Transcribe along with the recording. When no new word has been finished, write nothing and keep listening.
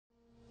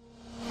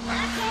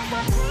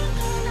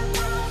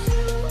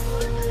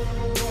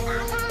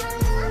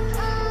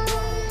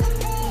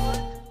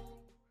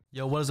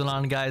What's going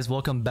on, guys?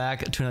 Welcome back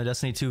to another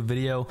Destiny 2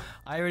 video.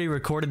 I already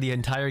recorded the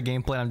entire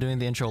gameplay. I'm doing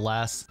the intro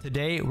last.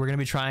 Today we're going to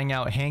be trying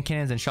out hand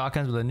cannons and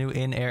shotguns with the new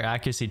in-air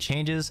accuracy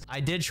changes. I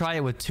did try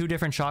it with two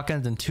different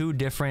shotguns and two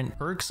different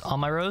perks on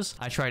my rows.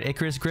 I tried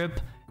Icarus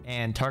Grip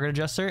and Target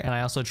Adjuster, and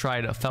I also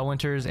tried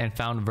Fellwinter's and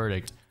Found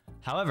Verdict.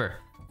 However,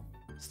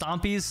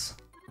 Stompies,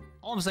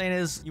 all I'm saying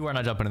is you are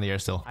not jumping in the air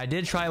still. I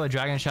did try it with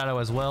Dragon Shadow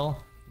as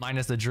well,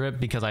 minus the drip,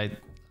 because I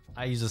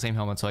use the same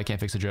helmet, so I can't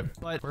fix the drip.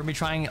 But we're gonna be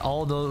trying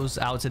all those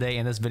out today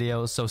in this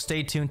video, so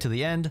stay tuned to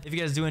the end. If you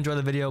guys do enjoy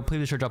the video, please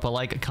be sure to drop a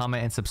like,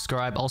 comment, and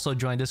subscribe. Also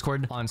join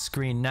Discord on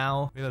screen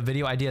now. We have a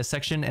video idea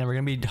section, and we're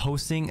gonna be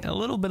hosting a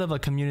little bit of a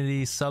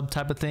community sub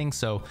type of thing.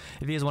 So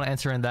if you guys want to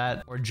enter in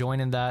that or join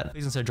in that,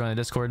 please consider joining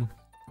the Discord.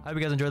 I hope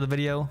you guys enjoy the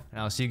video,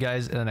 and I'll see you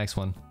guys in the next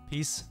one.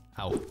 Peace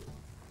out.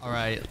 All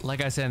right,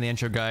 like I said in the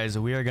intro, guys,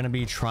 we are gonna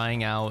be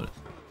trying out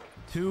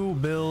two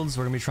builds.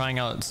 We're gonna be trying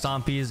out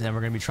Stompies, and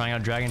we're gonna be trying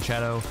out Dragon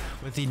Shadow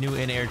with the new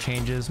in-air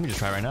changes. Let me just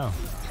try right now.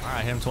 All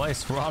right, hit him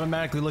twice. We're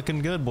automatically looking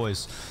good,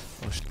 boys.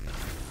 Oh, shit.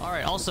 All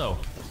right, also,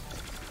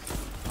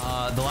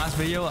 the last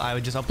video I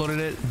just uploaded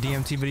it,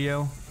 DMT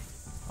video,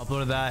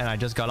 uploaded that, and I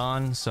just got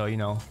on, so you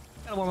know,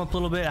 gotta warm up a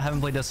little bit. I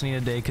haven't played Destiny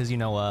today because you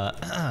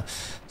know,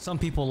 some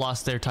people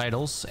lost their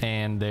titles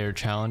and their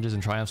challenges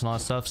and triumphs and all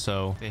that stuff,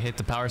 so they hit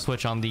the power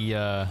switch on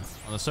the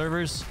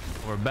servers.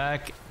 We're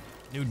back.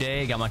 New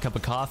day, got my cup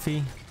of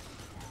coffee,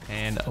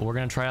 and we're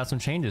gonna try out some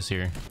changes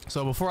here.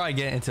 So before I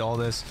get into all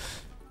this,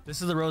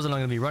 this is the rows that I'm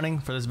gonna be running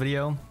for this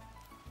video.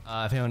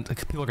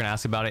 If people are gonna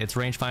ask about it, it's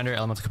rangefinder,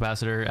 elemental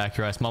capacitor,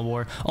 Accurai, small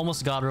bore,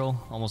 almost a god roll,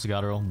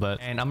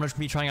 and I'm gonna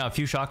be trying out a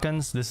few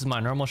shotguns. This is my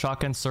normal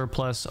shotgun,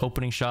 surplus,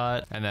 opening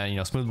shot, and then you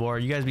know, smooth bore.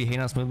 You guys be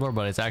hating on smooth bore,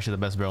 but it's actually the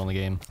best barrel in the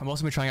game. I'm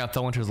also gonna be trying out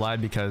Fellwinter's Live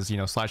because you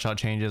know, slide shot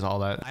changes, all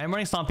that. I am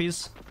running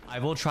Stompies. I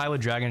will try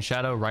with Dragon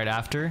Shadow right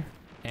after,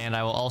 and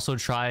I will also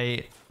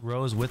try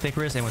rows with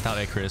Icarus and without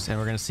Icarus, and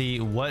we're gonna see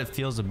what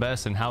feels the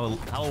best and how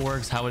it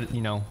works, how it,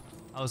 you know,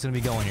 how it's gonna be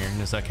going here in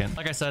a second.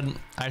 Like I said,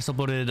 I just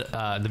uploaded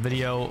the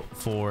video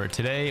for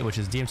today, which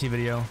is DMT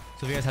video.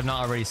 So if you guys have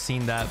not already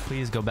seen that,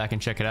 please go back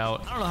and check it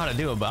out. I don't know how to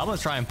do it, but I'm gonna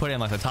try and put it in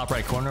like the top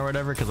right corner or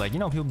whatever, because like, you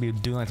know, people be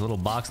doing like a little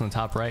box in the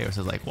top right, or it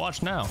says like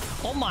watch now.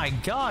 Oh my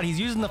god, he's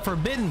using the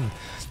forbidden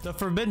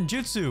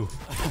jutsu.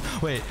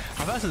 Wait,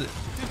 how fast is it?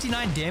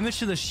 59 damage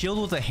to the shield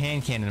with a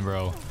hand cannon,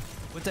 bro.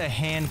 With a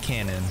hand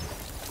cannon.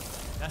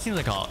 That seems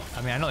like all.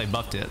 I mean, I know they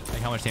buffed it.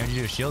 Like how much damage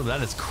you do to shield, but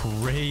that is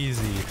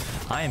crazy.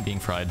 I am being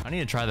fried. I need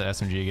to try that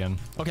SMG again.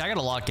 Okay, I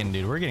gotta lock in,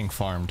 dude. We're getting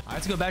farmed. I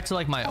have to go back to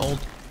like my old.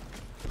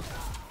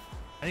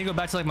 I need to go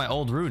back to like my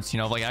old roots, you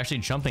know, like actually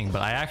jumping.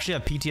 But I actually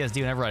have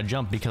PTSD whenever I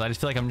jump because I just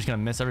feel like I'm just gonna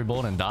miss every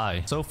bullet and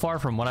die. So far,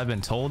 from what I've been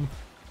told,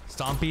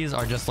 Stompies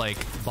are just like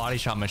body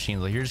shot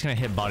machines. Like you're just gonna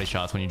hit body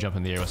shots when you jump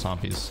in the air with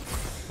Stompies.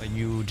 Like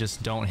you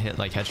just don't hit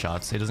like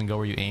headshots. It doesn't go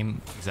where you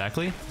aim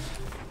exactly,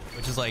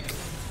 which is like.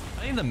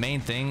 I think the main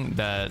thing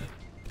that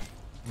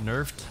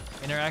nerfed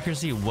in-air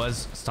accuracy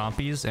was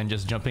Stompies and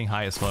just jumping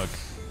high as fuck.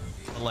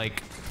 But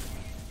like,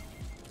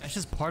 that's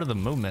just part of the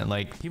movement.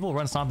 Like, people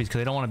run Stompies because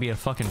they don't want to be a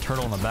fucking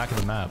turtle in the back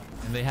of the map.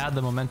 And they had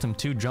the momentum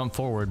to jump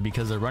forward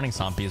because they're running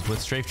Stompies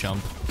with strafe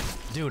jump.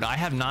 Dude, I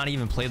have not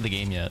even played the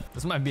game yet.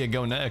 This might be a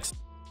go next.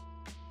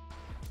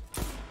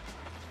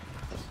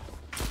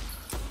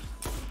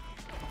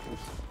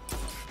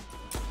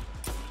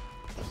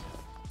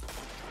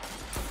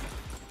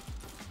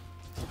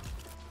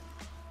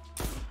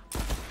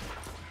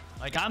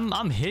 Like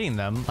I'm hitting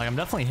them, like I'm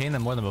definitely hitting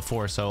them more than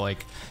before, so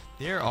like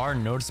there are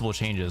noticeable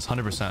changes,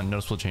 100%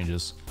 noticeable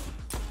changes.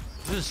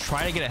 Just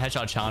try to get a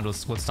headshot challenge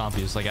with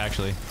Stompies, like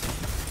actually.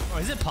 Oh,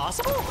 is it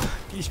possible?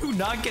 Can you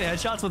not get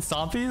headshots with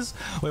Stompies?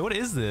 Wait, what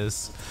is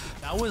this?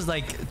 That was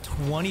like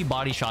 20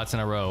 body shots in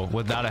a row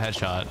without a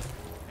headshot.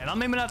 And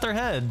I'm aiming at their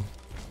head.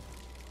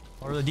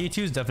 Or the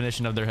D2's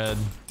definition of their head.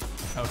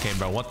 Okay,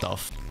 bro, what the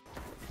f?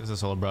 This is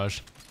Solar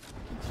Brush.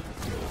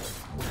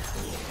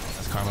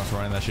 That's Karma for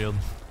running that shield.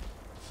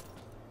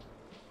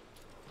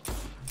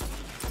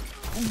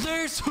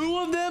 There's two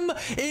of them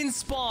in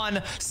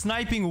spawn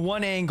sniping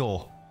one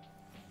angle.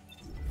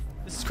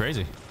 This is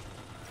crazy.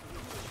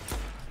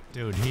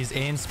 Dude, he's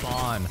in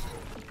spawn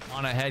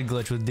on a head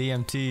glitch with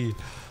DMT.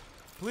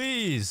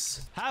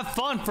 Please have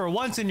fun for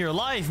once in your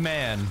life,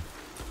 man.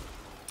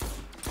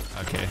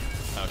 Okay,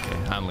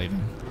 I'm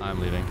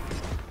leaving.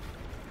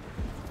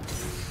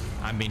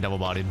 I'm being double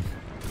bodied.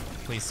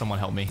 Please someone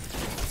help me.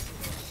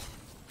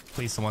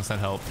 Please someone send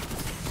help.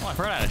 Oh, I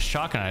forgot I had a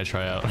shotgun I had to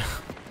try out.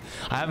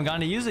 I haven't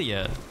gotten to use it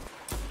yet.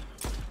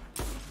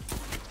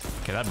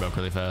 Okay, that broke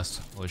really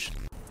fast. Holy shit.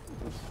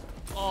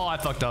 Oh, I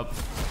fucked up.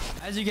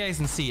 As you guys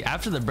can see,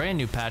 after the brand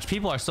new patch,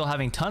 people are still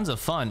having tons of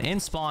fun in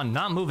spawn,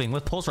 not moving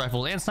with pulse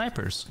rifles and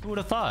snipers. Who would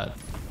have thought?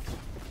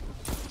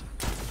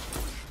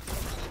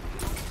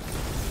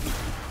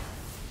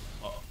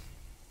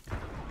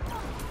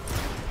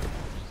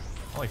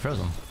 Oh, he froze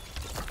him.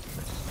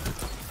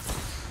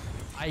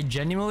 I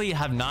genuinely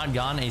have not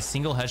gotten a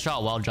single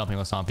headshot while jumping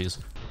with Stompies.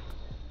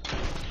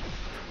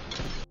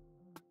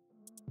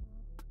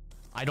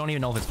 I don't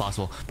even know if it's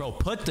possible. Bro,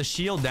 put the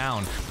shield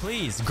down.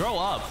 Please, grow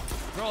up.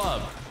 Grow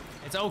up.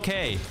 It's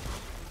okay.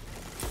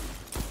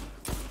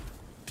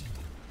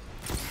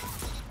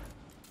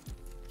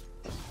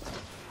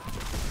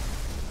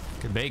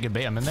 Good bait, good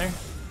bait. I'm in there.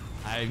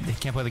 I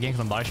can't play the game because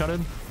I'm body shotted.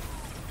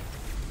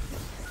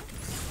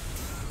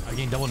 I'm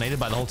getting double naded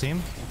by the whole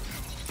team.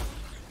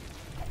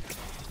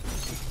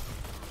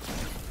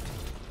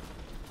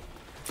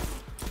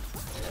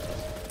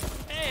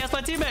 Hey, that's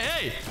my teammate.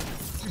 Hey,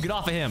 get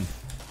off of him.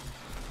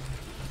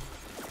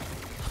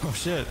 Oh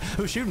shit,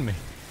 who's shooting me?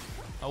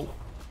 Oh.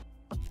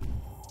 All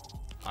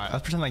right,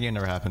 let's pretend that game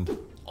never happened.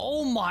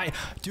 Oh my,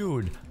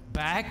 dude,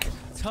 back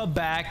to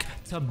back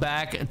to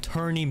back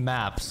tourney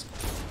maps.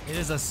 It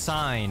is a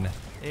sign.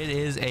 It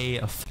is a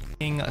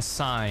f***ing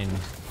sign.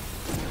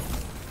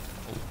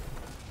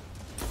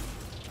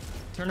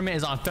 Tournament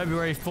is on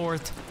February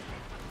 4th.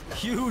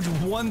 Huge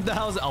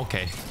 1,000.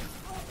 Okay.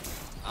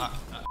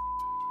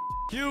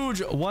 Huge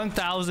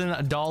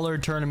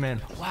 $1,000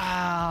 tournament.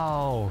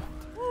 Wow.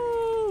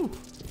 Woo.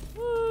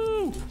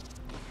 Woo.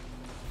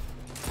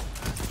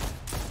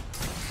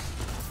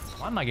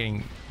 Why am I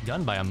getting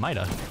gunned by a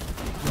Mida?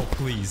 Oh,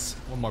 please.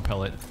 One more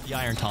pellet. The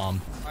Iron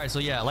Tom. All right, so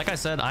yeah, like I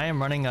said, I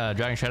am running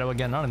Dragon Shadow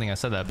again. I don't think I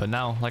said that, but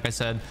now, like I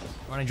said,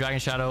 running Dragon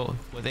Shadow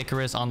with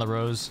Icarus on the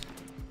Rose.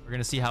 We're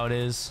gonna see how it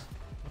is.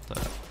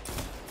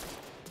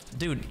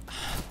 Dude,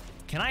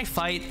 can I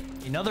fight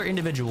another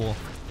individual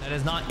that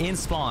is not in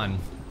spawn?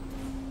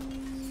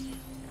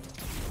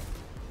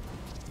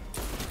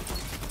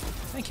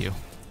 Thank you.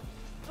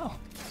 Oh,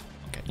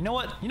 okay. You know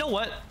what? You know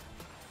what?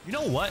 You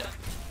know what?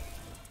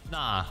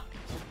 Nah.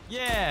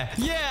 Yeah,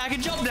 I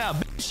can jump now,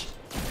 bitch.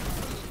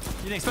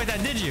 You didn't expect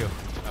that, did you?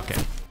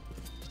 Okay.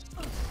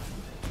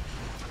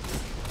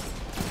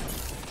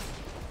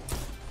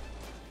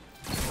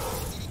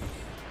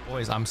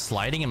 Boys, I'm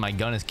sliding and my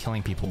gun is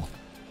killing people.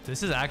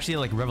 This is actually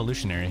like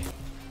revolutionary.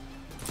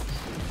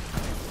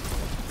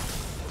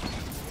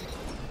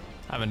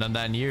 I haven't done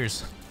that in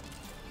years.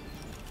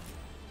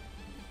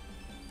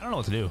 I don't know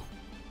what to do.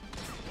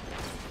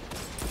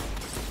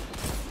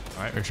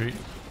 All right, retreat.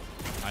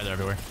 All right, they're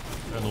everywhere.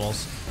 They're on the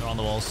walls. They're on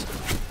the walls.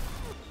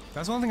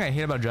 That's one thing I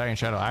hate about Dragon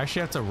Shadow. I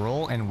actually have to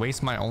roll and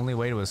waste my only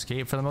way to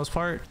escape for the most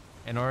part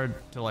in order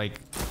to,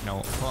 like, you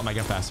know, pull out my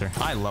gun faster.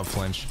 I love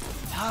flinch.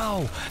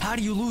 How? How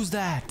do you lose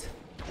that?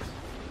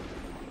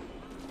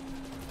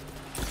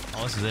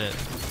 Oh, this is it.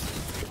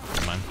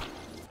 Come on.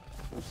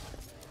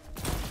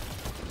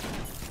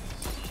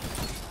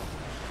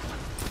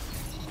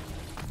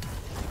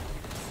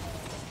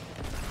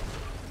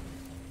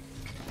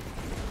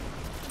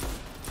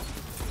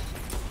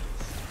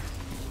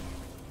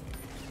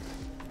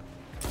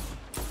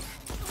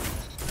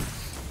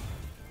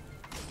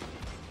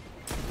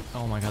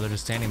 Oh my god, they're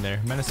just standing there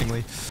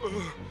menacingly.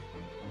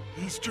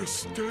 He's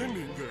just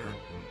standing there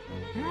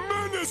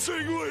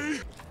menacingly.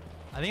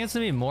 I think it's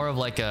gonna be more of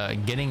like a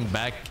getting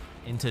back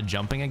into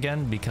jumping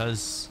again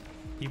because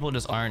people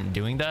just aren't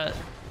doing that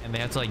and they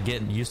have to like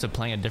get used to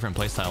playing a different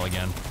playstyle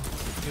again.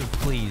 Dude,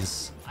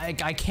 please. I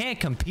can't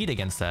compete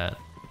against that.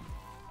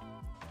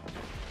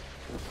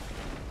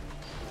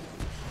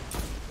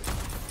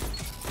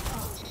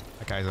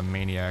 That guy's a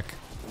maniac.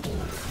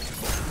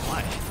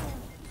 Why?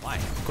 Why?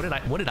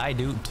 What did I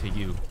do to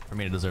you for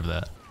me to deserve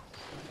that?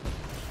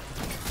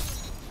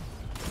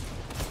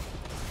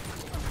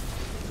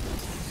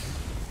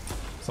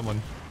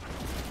 Someone,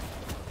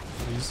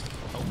 please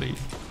help me.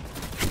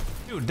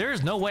 Dude,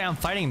 there's no way I'm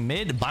fighting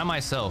mid by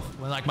myself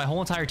when like my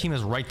whole entire team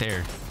is right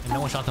there and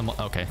no one shot them.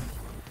 Okay,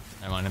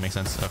 never mind, it makes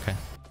sense. Okay.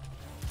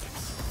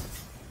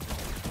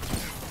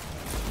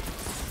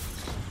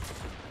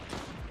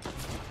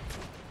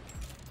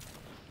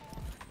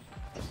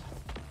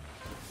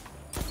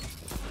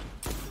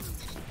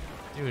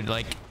 Dude,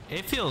 like,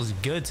 it feels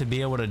good to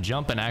be able to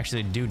jump and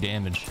actually do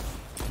damage.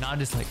 Not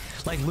just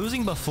like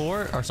losing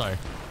before, or sorry,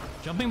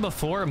 jumping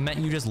before meant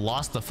you just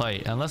lost the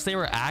fight. Unless they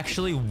were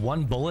actually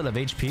one bullet of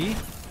HP.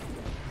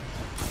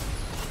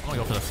 I'm gonna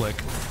go for the flick.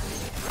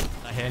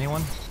 Did I hit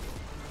anyone?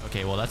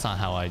 Okay, well, that's not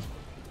how I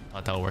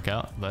thought that would work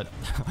out, but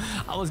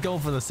I was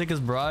going for the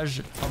sickest barrage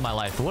of my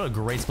life. But what a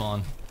great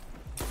spawn.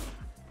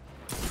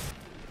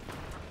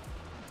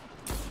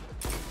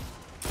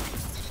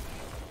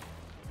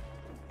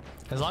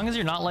 As long as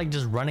you're not like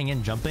just running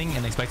in, jumping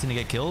and expecting to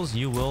get kills,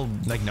 you will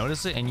like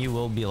notice it and you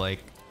will be like,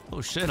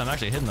 oh shit, I'm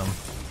actually hitting them.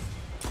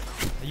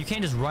 You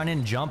can't just run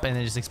in, jump and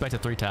then just expect a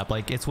 3-tap.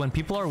 Like, it's when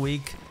people are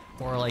weak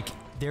or like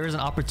there is an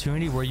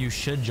opportunity where you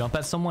should jump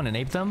at someone and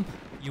ape them,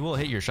 you will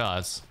hit your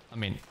shots. I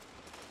mean,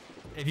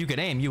 if you can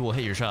aim, you will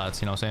hit your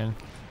shots, you know what I'm saying?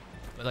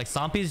 But like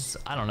Zombies,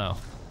 I don't know.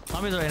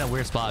 Zombies are in a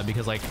weird spot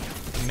because like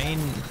main,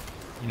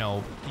 you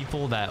know,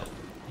 people that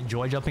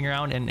enjoy jumping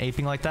around and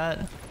aping like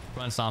that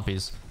run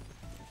Zombies.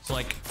 So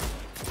like,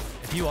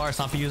 if you are a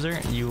Stompy user,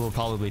 you will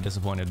probably be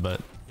disappointed, but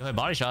you'll hit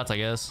body shots, I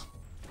guess.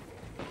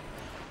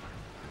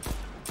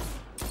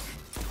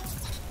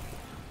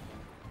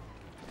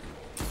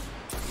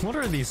 What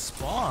are these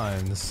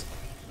spawns?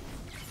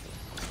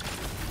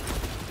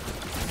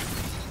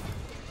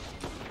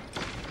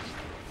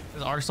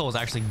 Because Arc Soul is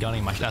actually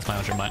gunning my. That's my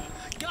own mind.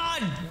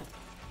 God,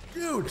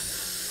 dude.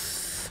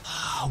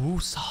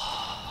 Woosah.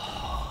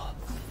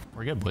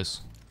 We're good,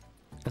 boys.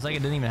 It's like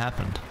it didn't even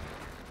happen.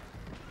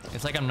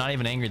 It's like I'm not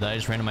even angry that I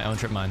just ran into my own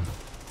trip mine.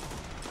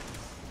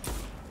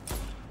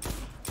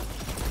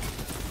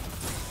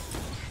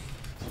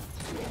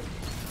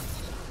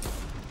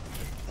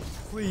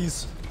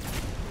 Please.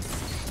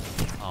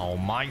 Oh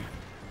my.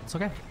 It's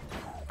okay.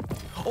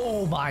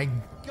 Oh my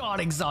god,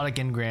 exotic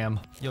engram.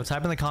 Yo,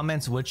 type in the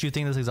comments what you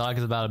think this exotic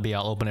is about to be.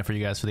 I'll open it for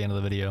you guys for the end of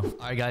the video. All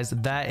right, guys,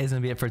 that is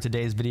gonna be it for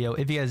today's video.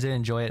 If you guys did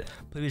enjoy it,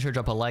 please be sure to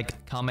drop a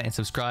like, comment, and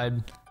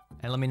subscribe.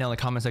 And let me know in the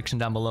comment section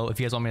down below if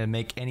you guys want me to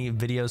make any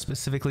videos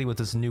specifically with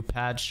this new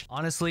patch.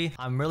 Honestly,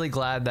 I'm really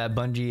glad that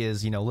Bungie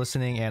is,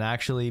 listening and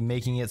actually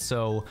making it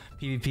so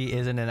PvP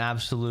isn't an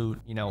absolute,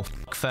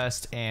 fuck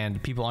fest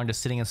and people aren't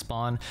just sitting in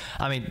spawn.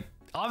 I mean,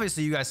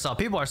 obviously you guys saw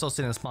people are still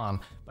sitting in spawn,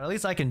 but at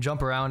least I can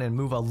jump around and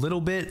move a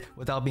little bit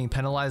without being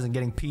penalized and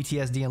getting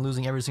PTSD and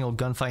losing every single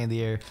gunfight in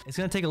the air. It's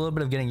gonna take a little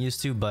bit of getting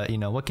used to, but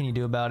what can you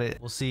do about it?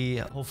 We'll see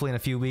hopefully in a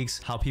few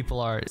weeks how people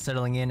are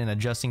settling in and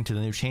adjusting to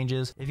the new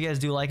changes. If you guys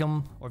do like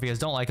them, or if you guys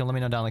don't like them, let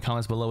me know down in the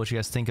comments below what you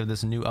guys think of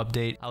this new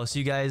update. I will see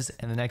you guys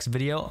in the next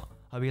video.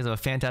 Hope you guys have a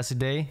fantastic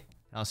day, and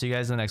I'll see you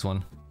guys in the next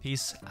one.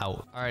 Peace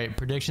out. All right,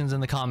 predictions in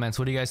the comments.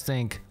 What do you guys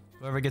think?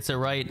 Whoever gets it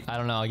right, I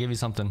don't know, I'll give you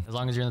something as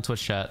long as you're in the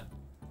Twitch chat.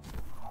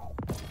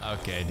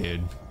 Okay,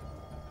 dude.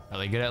 Are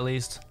they good at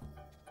least?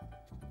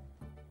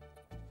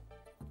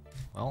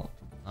 Well,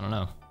 I don't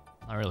know.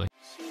 Not really.